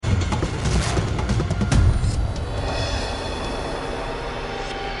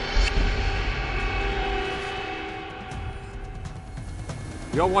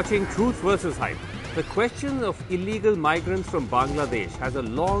You're watching Truth versus Hype. The question of illegal migrants from Bangladesh has a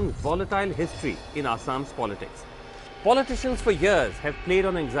long, volatile history in Assam's politics. Politicians for years have played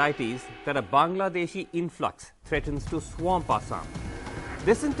on anxieties that a Bangladeshi influx threatens to swamp Assam.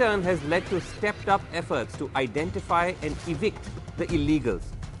 This in turn has led to stepped-up efforts to identify and evict the illegals,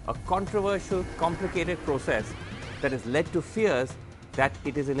 a controversial, complicated process that has led to fears that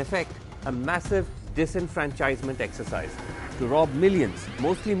it is in effect a massive disenfranchisement exercise to rob millions,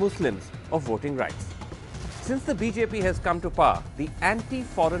 mostly Muslims, of voting rights. Since the BJP has come to power, the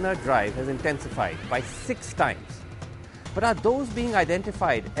anti-foreigner drive has intensified by 6 times. But are those being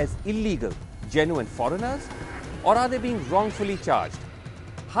identified as illegal genuine foreigners, or are they being wrongfully charged?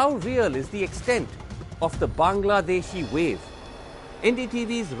 How real is the extent of the Bangladeshi wave?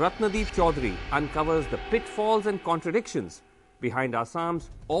 NDTV's Ratnadeep Chaudhary uncovers the pitfalls and contradictions behind Assam's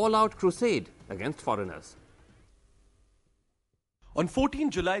all-out crusade against foreigners. On 14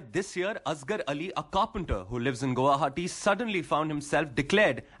 July this year, Asghar Ali, a carpenter who lives in Guwahati, suddenly found himself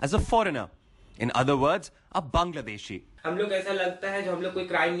declared as a foreigner. In other words, a Bangladeshi. हम लोग ऐसा लगता है जो हम लोग कोई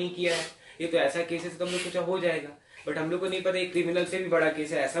crime नहीं किया है, ये तो ऐसा केस है तो हम लोग कुछ हो जाएगा, बट हम लोग को नहीं पता ये क्रिमिनल से भी बड़ा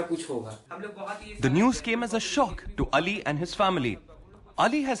केस है, ऐसा कुछ होगा. हम लोग बहुत ही. The news came as a shock to Ali and his family.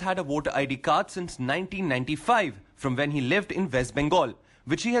 Ali has had a voter ID card since 1995, from when he lived in West Bengal,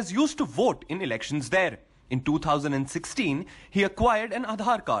 which he has used to vote in elections there. In 2016, he acquired an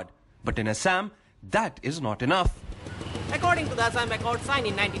Aadhaar card. But in Assam, that is not enough. According to the Assam record signed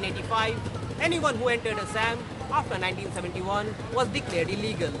in 1985, anyone who entered Assam after 1971 was declared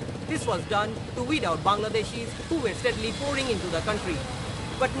illegal. This was done to weed out Bangladeshis who were steadily pouring into the country.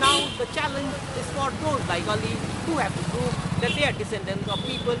 But now the challenge is for those like Ali who have to prove that they are descendants of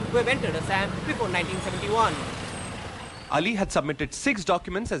people who have entered Assam before 1971. Ali had submitted 6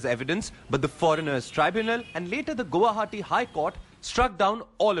 documents as evidence, but the Foreigners Tribunal and later the Guwahati High Court struck down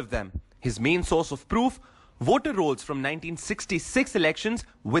all of them. His main source of proof, voter rolls from 1966 elections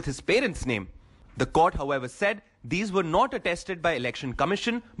with his parents' name. The court, however, said these were not attested by Election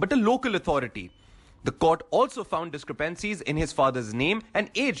Commission but a local authority. The court also found discrepancies in his father's name and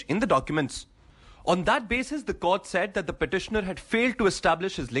age in the documents. On that basis, the court said that the petitioner had failed to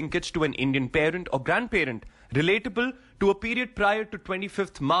establish his linkage to an Indian parent or grandparent relatable to a period prior to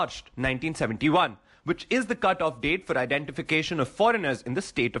 25th March 1971, which is the cut-off date for identification of foreigners in the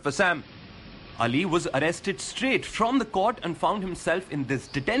state of Assam. Ali was arrested straight from the court and found himself in this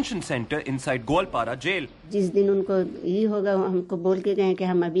detention center inside Goalpara jail. जिस दिन उनको ये होगा हमको बोल के गए कि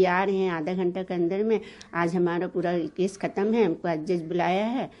हम अभी आ रहे हैं आधा घंटा के अंदर में, आज हमारा पूरा केस खत्म है, हमको आज जज बुलाया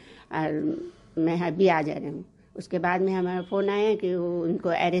है और मैं अभी आ जा रहा हूँ. उसके बाद में हमारा फोन आया कि वो उनको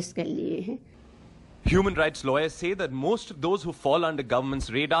अरेस्ट कर लिए हैं. Human rights lawyers say that most of those who fall under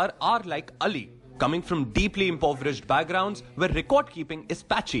government's radar are like Ali, coming from deeply impoverished backgrounds where record keeping is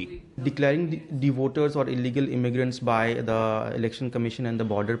patchy. Declaring the voters or illegal immigrants by the Election Commission and the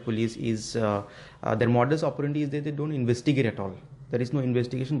border police is their modus operandi is that they don't investigate at all. There is no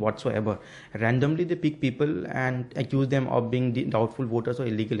investigation whatsoever. Randomly they pick people and accuse them of being doubtful voters or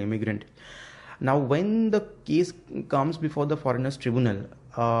illegal immigrant. Now when the case comes before the Foreigners Tribunal,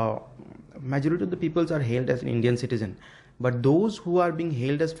 majority of the peoples are hailed as an Indian citizen. But those who are being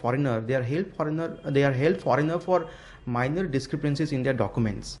hailed as foreigner, they are held foreigner for minor discrepancies in their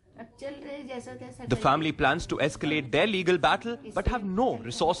documents. The family plans to escalate their legal battle but have no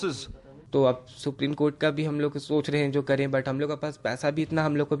resources. तो अब supreme court का भी हम लोग सोच रहे हैं जो करें, बट हम लोग के पास पैसा भी इतना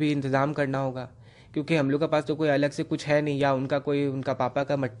हम लोग को भी इंतजाम करना होगा, क्योंकि हम लोग के पास तो कोई अलग से कुछ है नहीं, या उनका पापा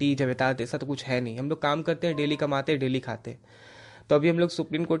का मट्टी जवेदार ऐसा तो कुछ है नहीं. हम लोग काम करते हैं, डेली कमाते हैं, डेली खाते हैं. तो अभी हम लोग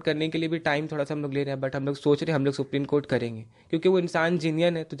सुप्रीम कोर्ट करने के लिए भी टाइम थोड़ा सा हम लोग ले रहे हैं, बट हम लोग सोच रहे हैं हम लोग सुप्रीम कोर्ट करेंगे, क्योंकि वो इंसान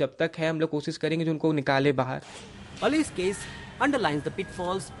जीनियन है. तो जब तक है हम लोग कोशिश करेंगे जो उनको निकाले बाहर. Ali's case underlines the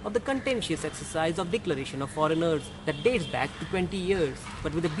pitfalls of the contentious exercise of declaration of foreigners that dates back to 20 years.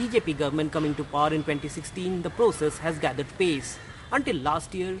 But with the BJP government coming to power in 2016, the process has gathered pace. Until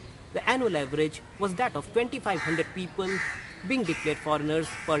last year, the annual average was that of 2,500 people being declared foreigners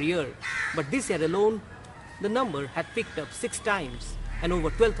per year. But this year alone, the number had picked up 6 times, and over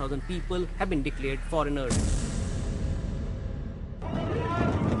 12,000 people have been declared foreigners.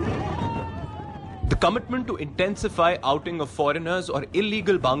 The commitment to intensify outing of foreigners or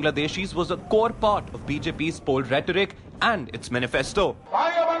illegal Bangladeshis was a core part of BJP's poll rhetoric and its manifesto.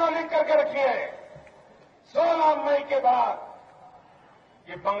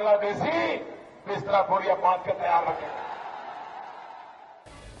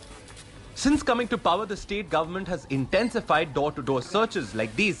 Since coming to power, the state government has intensified door-to-door searches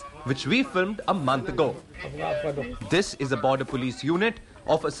like these, which we filmed a month ago. This is a border police unit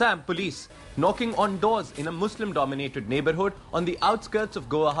of Assam police, knocking on doors in a Muslim-dominated neighborhood on the outskirts of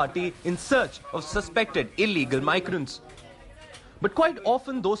Guwahati in search of suspected illegal migrants. But quite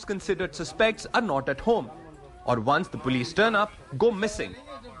often those considered suspects are not at home, or once the police turn up, go missing.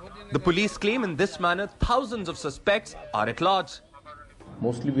 The police claim in this manner thousands of suspects are at large.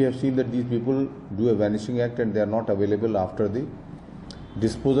 Mostly we have seen that these people do a vanishing act and they are not available after the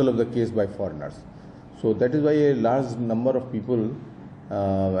disposal of the case by foreigners. So that is why a large number of people,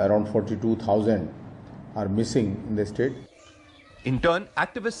 around 42,000, are missing in the state. In turn,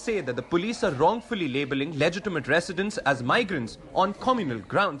 activists say that the police are wrongfully labeling legitimate residents as migrants on communal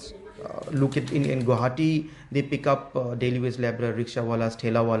grounds. Look at in Guwahati, they pick up daily wage laborer, rickshawalas,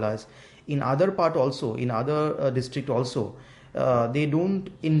 thelawalas. In other part also, in other district also, they don't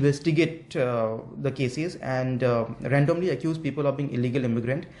investigate the cases and randomly accuse people of being illegal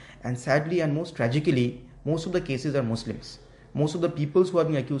immigrant. And sadly and most tragically, most of the cases are Muslims. Most of the peoples who are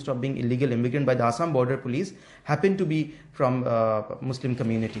being accused of being illegal immigrant by the Assam border police happen to be from Muslim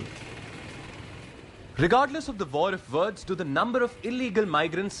community. Regardless of the war of words, do the number of illegal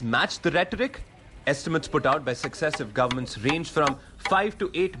migrants match the rhetoric? Estimates put out by successive governments range from 5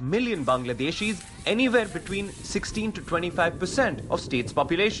 to 8 million Bangladeshis, anywhere between 16 to 25% of state's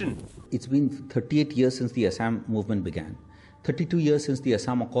population. It's been 38 years since the Assam movement began. 32 years since the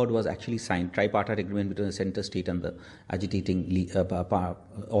Assam Accord was actually signed, tripartite agreement between the centre, state and the agitating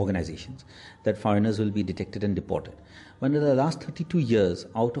organizations, that foreigners will be detected and deported. When in the last 32 years,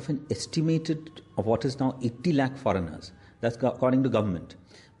 out of an estimated of what is now 80 lakh foreigners, that's according to government,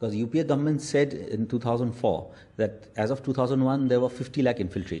 because UPA government said in 2004 that as of 2001 there were 50 lakh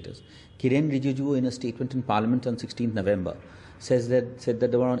infiltrators. Kiren Rijiju in a statement in Parliament on 16th November said that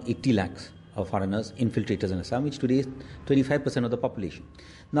there were around 80 lakhs of foreigners, infiltrators in Assam, which today is 25% of the population.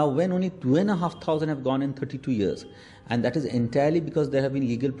 Now, when only 2,500 have gone in 32 years, and that is entirely because there have been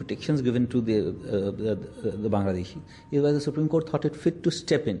legal protections given to the Bangladeshi, is why the Supreme Court thought it fit to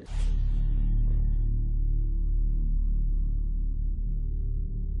step in.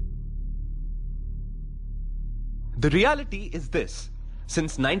 The reality is this.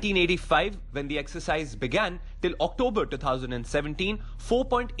 Since 1985, when the exercise began, till October 2017,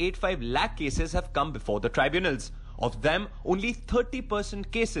 4.85 lakh cases have come before the tribunals. Of them, only 30%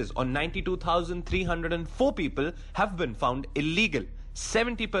 cases on 92,304 people have been found illegal.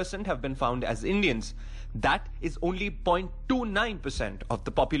 70% have been found as Indians. That is only 0.29% of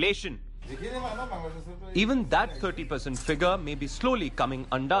the population. Even that 30% figure may be slowly coming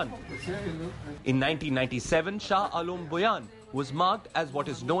undone. In 1997, Shah Alam Bhuyan was marked as what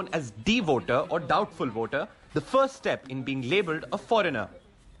is known as D-voter or doubtful voter, the first step in being labelled a foreigner.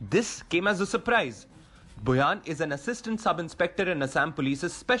 This came as a surprise. Bhuyan is an assistant sub-inspector in Assam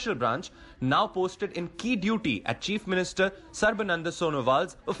Police's special branch, now posted in key duty at Chief Minister Sarbananda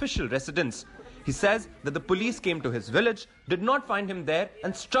Sonowal's official residence. He says that the police came to his village, did not find him there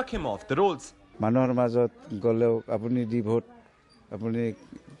and struck him off the rolls. Manor majot goleo apuni devote apuni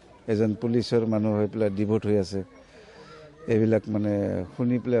eজন পুলিচৰ মানুহ হৈ পেলাই devote হৈ আছে এইবিলাক মানে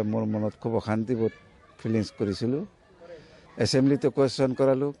শুনি পেলাই মোৰ মনত খুব অশান্তি বোধ ফিলিংছ কৰিছিলোঁ এছেম্বলিতে কোৱেশ্যন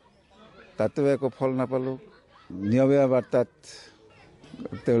কৰালো তাতো একো ফল নাপালো নিয়মীয়া বাৰ্তাত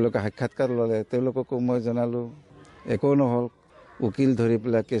তেওঁলোকে সাক্ষাৎকাৰ ল'লে তেওঁলোককো মই জনালো একো নহল উকিল ধৰি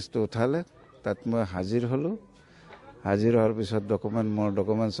পেলাই কেছটো উঠালে তাত মই হাজিৰ হলো হাজিৰ হোৱাৰ পিছত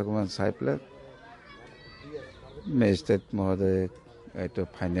ডকুমেণ্ট চাই পেলাই মেজিষ্ট্ৰেট মহোদয়ে এইটো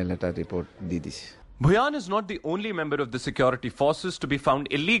ফাইনেল এটা ৰিপৰ্ট দি দিছে Bhuyan is not the only member of the security forces to be found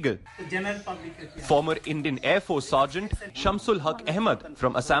illegal. Former Indian Air Force Sergeant Shamsul Haq Ahmed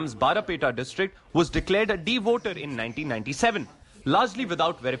from Assam's Barapeta district was declared a D-voter in 1997, largely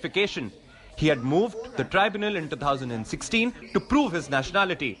without verification. He had moved the tribunal in 2016 to prove his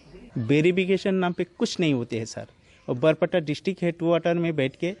nationality. Verification नाम पे कुछ नहीं होते हैं sir और Barpeta district headquarter में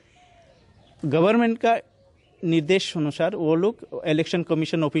बैठ के गवर्नमेंट का निर्देश अनुसार वो लोग इलेक्शन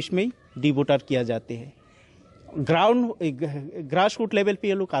कमीशन ऑफिस में ही डिवोटर किया जाते हैं ग्रास रूट लेवल पे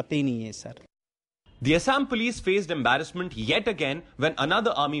ये लोग आते ही नहीं है sir The Assam police faced embarrassment yet again when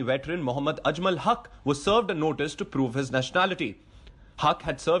another army veteran, Mohammad Ajmal Haq, was served a notice to prove his nationality. Haq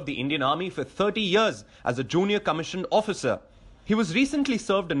had served the Indian Army for 30 years as a junior commissioned officer. He was recently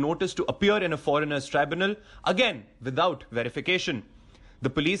served a notice to appear in a foreigners' tribunal, again without verification. The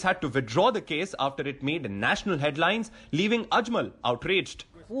police had to withdraw the case after it made national headlines, leaving Ajmal outraged.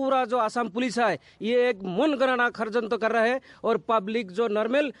 पूरा जो Assam police है ये एक मनगणना खर्चन तो कर रहा है और पब्लिक जो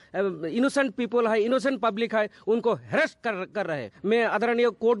नॉर्मल इनोसेंट पीपल है इनोसेंट पब्लिक है उनको हेरेस कर रहे हैं मैं आदरणीय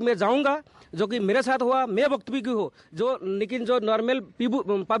कोर्ट में जाऊंगा जो कि मेरे साथ हुआ मैं वक्तव्य हो जो लेकिन जो नॉर्मल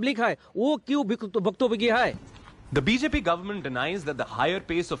पब्लिक है वो क्यों वक्तव्य है The BJP government denies that the higher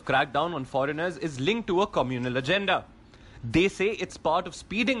pace of crackdown on foreigners is linked to a communal agenda. They say it's part of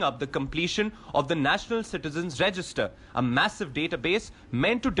speeding up the completion of the National Citizens Register, a massive database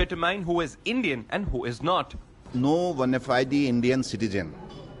meant to determine who is Indian and who is not. No bona fide Indian citizen,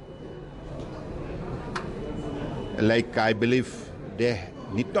 like I believe they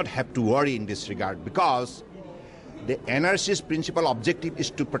need not have to worry in this regard, because the NRC's principal objective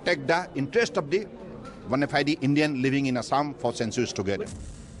is to protect the interest of the bona fide Indian living in Assam for centuries together.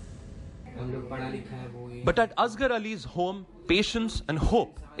 But at Asghar Ali's home, patience and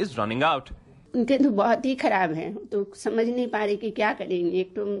hope is running out. उनके तो बहुत ही खराब है, तो समझ नहीं पा रही कि क्या करेंगे।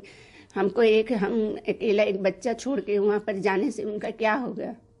 एक तो हमको हम अकेला एक बच्चा छोड़ के वहाँ पर जाने से उनका क्या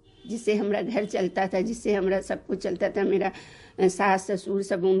होगा, जिससे हमारा घर चलता था, जिससे हमारा सब कुछ चलता था। मेरा सास ससुर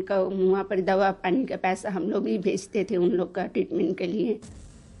सब उनका वहाँ पर दवा पानी का पैसा हम लोग ही भेजते थे उन लोग का ट्रीटमेंट के लिए।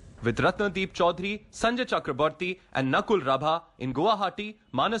 With Ratnadeep Chaudhary, Sanjay Chakraborty and Nakul Rabha in Guwahati,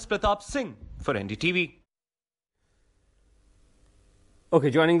 Manas Pratap Singh for NDTV.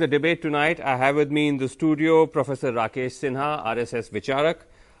 Okay, joining the debate tonight, I have with me in the studio Professor Rakesh Sinha, RSS Vicharak,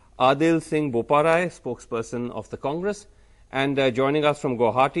 Adil Singh Boparai, spokesperson of the Congress, and joining us from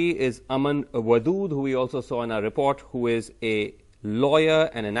Guwahati is Aman Wadood, who we also saw in our report, who is a lawyer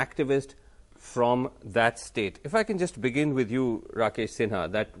and an activist from that state. If I can just begin with you, Rakesh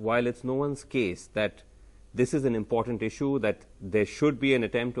Sinha, that while it's no one's case that this is an important issue, that there should be an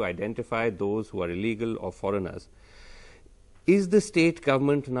attempt to identify those who are illegal or foreigners, is the state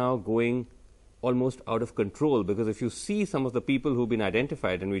government now going almost out of control? Because if you see some of the people who've been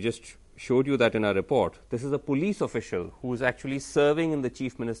identified, and we just showed you that in our report, this is a police official who's actually serving in the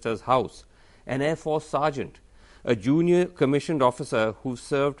Chief Minister's house, an Air Force sergeant, a junior commissioned officer who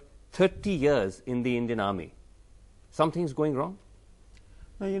served 30 years in the Indian Army. Something's going wrong?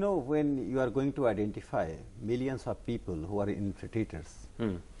 No, you know, when you are going to identify millions of people who are infiltrators,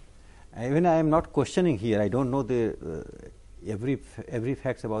 even I am not questioning here, I don't know the every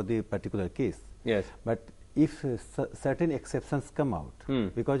facts about the particular case. Yes. But if certain exceptions come out,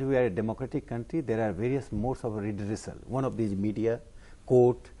 because we are a democratic country, there are various modes of redressal. One of these media,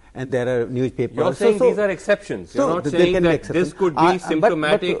 court, and there are newspapers. You're saying these are exceptions. You're not saying that this could be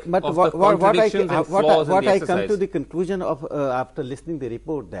symptomatic of the contradictions and flaws in the exercise. What I come to the conclusion of after listening the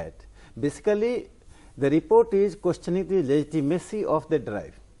report, that basically the report is questioning the legitimacy of the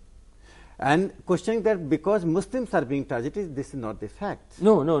drive. And questioning that because Muslims are being targeted, this is not the fact.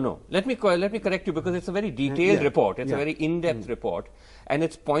 No. Let me correct you, because it's a very detailed report. It's a very in-depth report. And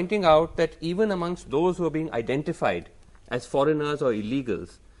it's pointing out that even amongst those who are being identified as foreigners or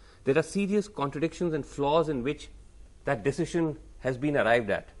illegals, there are serious contradictions and flaws in which that decision has been arrived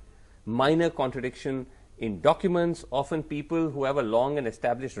at. Minor contradiction in documents, often people who have a long and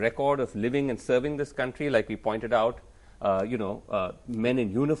established record of living and serving this country, like we pointed out, men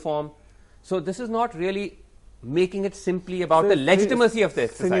in uniform. So this is not really making it simply about the legitimacy of the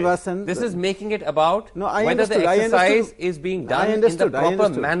exercise. This is making it about whether the exercise is being done in the proper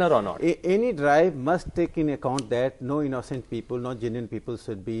manner or not. Any drive must take in account that no innocent people, no genuine people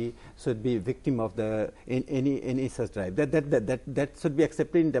should be victim of any such drive. That should be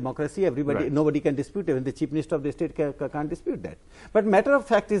accepted in democracy. Everybody, nobody can dispute it. Even the Chief Minister of the state can't dispute that. But matter of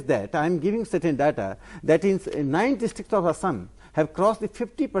fact is that I am giving certain data that in 9 districts of Assam have crossed the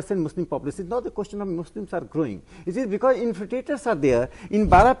 50% Muslim population. It's not the question of Muslims are growing. It is because infiltrators are there. In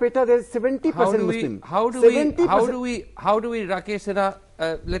Barapeta, there is 70% Muslim. How do we, Rakesh Sinha,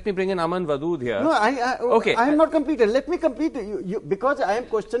 let me bring in Aman Wadood here. No, I am not completed. Let me complete because I am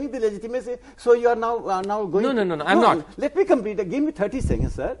questioning the legitimacy. So you are now going. No, I'm not. Let me complete. Give me 30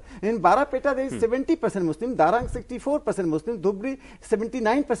 seconds, sir. In Barapeta, there is 70% Muslim. Darang 64% Muslim. Dhubri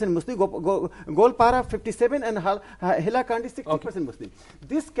 79% Muslim. Golpara 57% and Hailakandi 60% Muslim.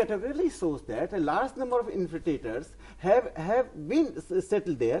 This categorically shows that a large number of infiltrators have been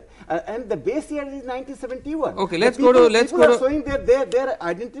settled there, and the base year is 1971. Okay, let's go to. People are showing their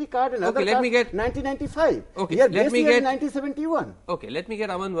identity card and other cards 1995. Okay, let me get 1971. Okay, let me get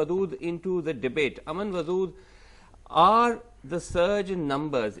Aman Wadood into the debate. Aman Wadood, are the surge in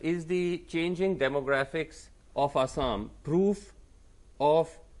numbers, is the changing demographics of Assam proof of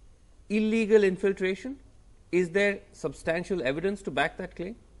illegal infiltration? Is there substantial evidence to back that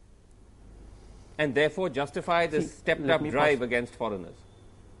claim and therefore justify this stepped-up drive against foreigners?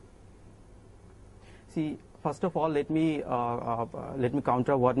 See, first of all, let me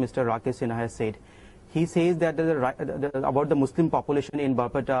counter what Mr. Rakesh Sinha has said. He says that about the Muslim population in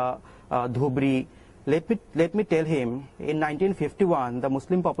Barpeta, Dhubri. Let me tell him, in 1951, the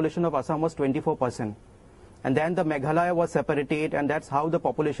Muslim population of Assam was 24%. And then the Meghalaya was separated, and that's how the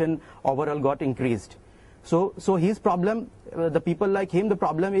population overall got increased. So his problem, the people like him, the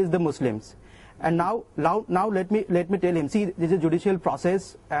problem is the Muslims. And now let me tell him, see, this is a judicial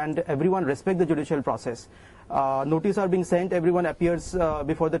process and everyone respect the judicial process. Notice are being sent, everyone appears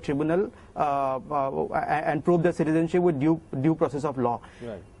before the tribunal and prove their citizenship with due process of law.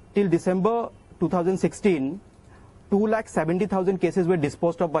 Right. Till December 2016, 270,000 cases were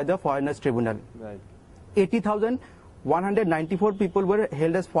disposed of by the Foreigners Tribunal. Right. 80,194 people were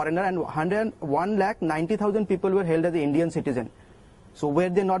held as foreigner and 1,90,000 people were held as Indian citizen. So were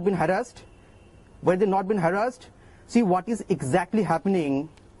they not been harassed? Were they not been harassed? See, what is exactly happening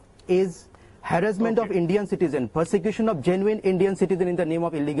is harassment of Indian citizen, persecution of genuine Indian citizen in the name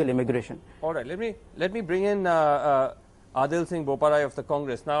of illegal immigration. All right, let me bring in Adil Singh Boparai of the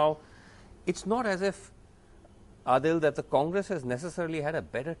Congress. Now, it's not as if, Adil, that the Congress has necessarily had a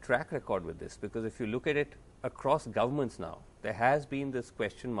better track record with this, because if you look at it across governments now, there has been this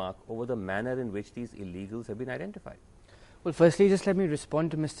question mark over the manner in which these illegals have been identified. Well, firstly, just let me respond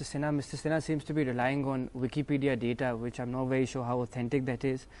to Mr. Sinha. Mr. Sinha seems to be relying on Wikipedia data, which I'm not very sure how authentic that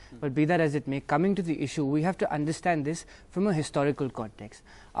is. But be that as it may, coming to the issue, we have to understand this from a historical context.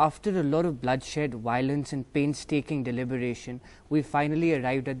 After a lot of bloodshed, violence and painstaking deliberation, we finally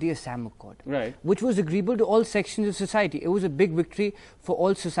arrived at the Assam Accord, right, which was agreeable to all sections of society. It was a big victory for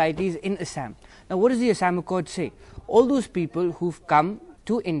all societies in Assam. Now, what does the Assam Accord say? All those people who've come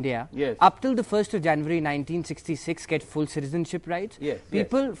to India, yes, up till the 1st of January 1966 get full citizenship rights. Yes,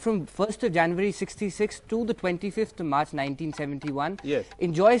 people from 1st of January 66 to the 25th of March 1971 yes,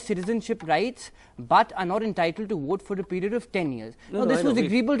 enjoy citizenship rights but are not entitled to vote for a period of 10 years. Now, this was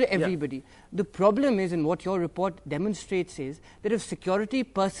agreeable to everybody. Yeah. The problem is, and what your report demonstrates is, that if security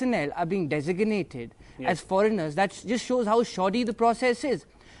personnel are being designated as foreigners, that just shows how shoddy the process is.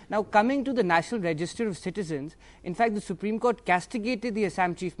 Now, coming to the National Register of Citizens, in fact, the Supreme Court castigated the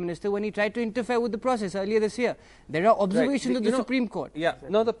Assam Chief Minister when he tried to interfere with the process earlier this year. There are observations of the Supreme Court. Yeah.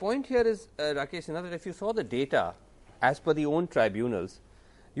 Now, the point here is, Rakesh Sinha, that if you saw the data as per the own tribunals,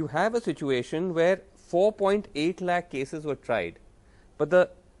 you have a situation where 4.8 lakh cases were tried, but the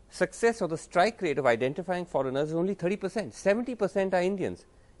success or the strike rate of identifying foreigners is only 30%. 70% are Indians.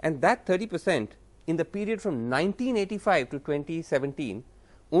 And that 30% in the period from 1985 to 2017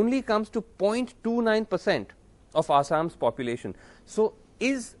 only comes to 0.29% of Assam's population. So,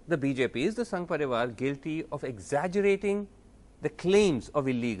 is the BJP, is the Sangh Parivar guilty of exaggerating the claims of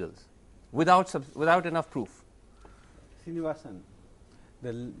illegals without enough proof? Srinivasan,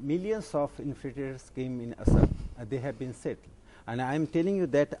 the millions of infiltrators came in Assam. They have been set. And I am telling you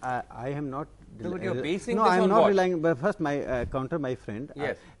that I am not. No, but you're basing no, this I am on not what? relying. But first, my counter, my friend.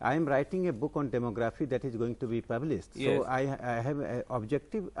 Yes. I am writing a book on demography that is going to be published. Yes. So I have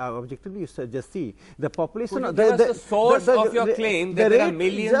objectively. You just see the population. Could you give us the source of your claim that there are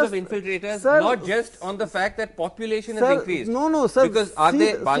millions of infiltrators, sir, not just on the fact that population has increased? No, sir. Because are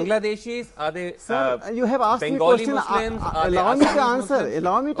they Bangladeshis? Are they you have asked Bengali me a question. Muslims? Allow me to answer.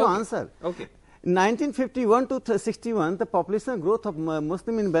 Allow me to answer. Okay. 1951 to 61, the population growth of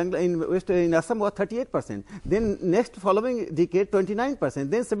Muslim in Assam was 38%. Then next following decade, 29%.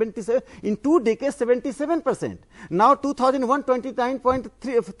 Then 77. In 2 decades, 77%. Now 2001,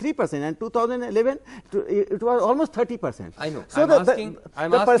 29.3%, and 2011, it was almost 30%. I know. So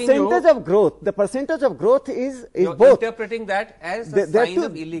the percentage of growth is both. Interpreting that as a sign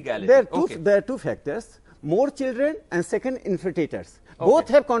of illegality. There are two factors: more children and second, infiltrators. Both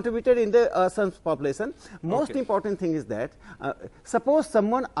have contributed in the Assam's population. Most important thing is that suppose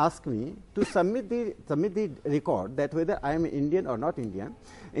someone asks me to submit the record that whether I am Indian or not Indian.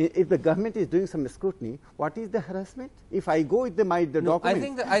 If the government is doing some scrutiny, what is the harassment? If I go with the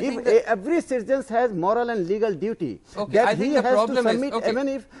document, every citizen has moral and legal duty that he has to submit, even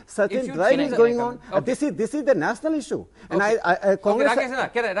if certain driving is going on. This is the national issue. And Rakesh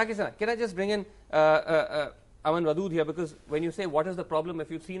Sinha, can I just bring in Aman Wadud here, because when you say what is the problem,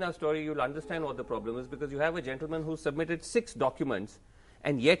 if you've seen our story, you'll understand what the problem is, because you have a gentleman who submitted 6 documents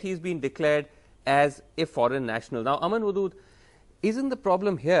and yet he's been declared as a foreign national. Now, Aman Wadud, isn't the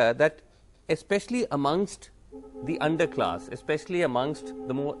problem here that especially amongst the underclass, especially amongst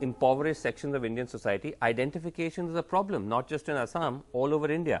the more impoverished sections of Indian society, identification is a problem, not just in Assam, all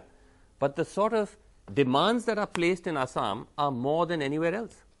over India. But the sort of demands that are placed in Assam are more than anywhere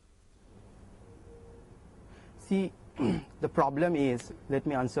else. See, the problem is, let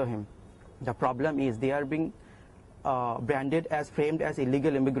me answer him. The problem is they are being branded as, framed as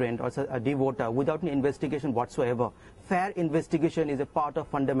illegal immigrant or a de-voter without an investigation whatsoever. Fair investigation is a part of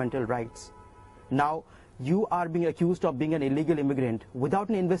fundamental rights. Now, you are being accused of being an illegal immigrant without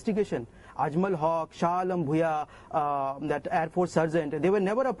an investigation. Ajmal Haq, Shah Alam Bhuya, that Air Force sergeant, they were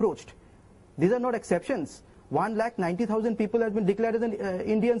never approached. These are not exceptions. 1,90,000 people have been declared as an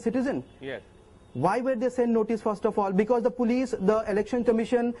Indian citizen. Yes. Why were they sent notice, first of all? Because the police, the election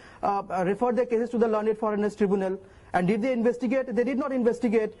commission referred their cases to the Learned Foreigners Tribunal. And did they investigate? They did not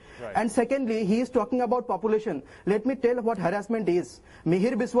investigate. Right. And secondly, he is talking about population. Let me tell what harassment is.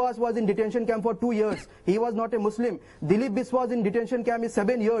 Mihir Biswas was in detention camp for 2 years. He was not a Muslim. Dilip Biswas in detention camp is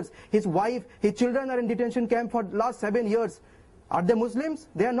 7 years. His wife, his children are in detention camp for last 7 years. Are they Muslims?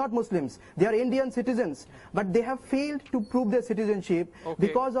 They are not Muslims. They are Indian citizens. But they have failed to prove their citizenship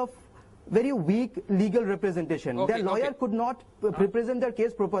because of very weak legal representation. Their lawyer could not represent their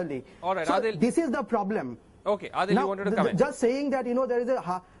case properly. All right, so this is the problem. Okay, Adil, now, you wanted to come in. Just saying that, there is a...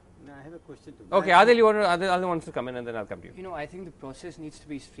 I have a question to Okay, Adil wants to come in and then I'll come to you. I think the process needs to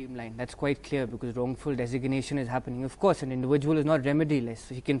be streamlined. That's quite clear because wrongful designation is happening. Of course, an individual is not remediless.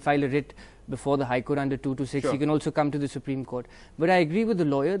 So he can file a writ before the High Court under 226. He can also come to the Supreme Court. But I agree with the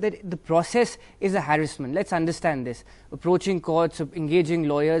lawyer that the process is a harassment. Let's understand this. Approaching courts, engaging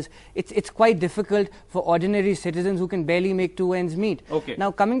lawyers, it's quite difficult for ordinary citizens who can barely make two ends meet. Okay.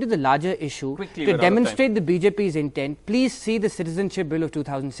 Now, coming to the larger issue, to demonstrate the BJP's intent, please see the Citizenship Bill of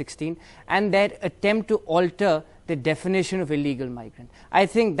 2016 and their attempt to alter the definition of illegal migrant. I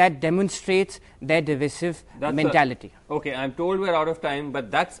think that demonstrates their divisive mentality. Okay, I'm told we're out of time,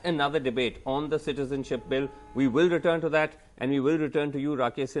 but that's another debate on the Citizenship Bill. We will return to that, and we will return to you,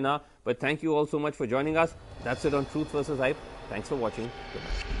 Rakesh Sinha. But thank you all so much for joining us. That's it on Truth versus Hype. Thanks for watching. Good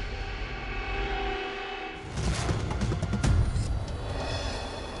night.